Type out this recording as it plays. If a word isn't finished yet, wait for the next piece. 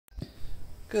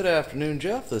Good afternoon,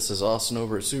 Jeff. This is Austin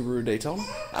over at Subaru Daytona.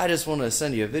 I just wanted to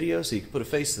send you a video so you can put a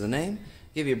face to the name,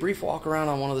 give you a brief walk around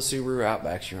on one of the Subaru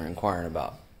Outbacks you were inquiring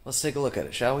about. Let's take a look at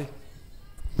it, shall we?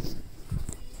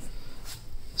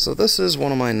 So this is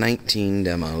one of my 19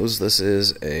 demos. This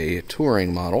is a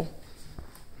touring model.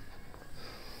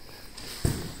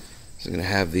 It's going to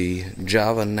have the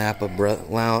Java Napa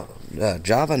brown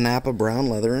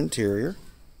leather interior.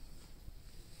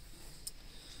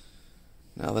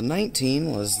 Now the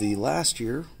 19 was the last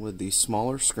year with the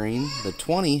smaller screen. The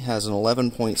 20 has an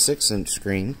 11.6 inch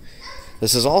screen.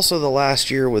 This is also the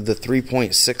last year with the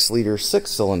 3.6 liter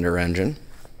 6-cylinder engine.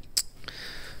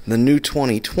 The new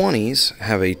 2020s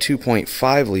have a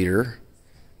 2.5 liter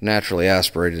naturally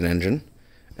aspirated engine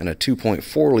and a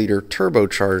 2.4 liter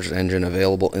turbocharged engine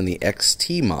available in the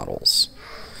XT models.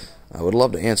 I would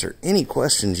love to answer any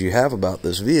questions you have about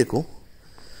this vehicle,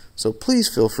 so please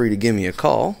feel free to give me a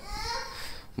call.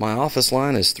 My office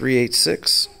line is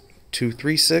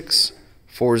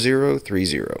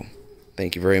 386-236-4030.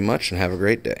 Thank you very much and have a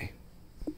great day.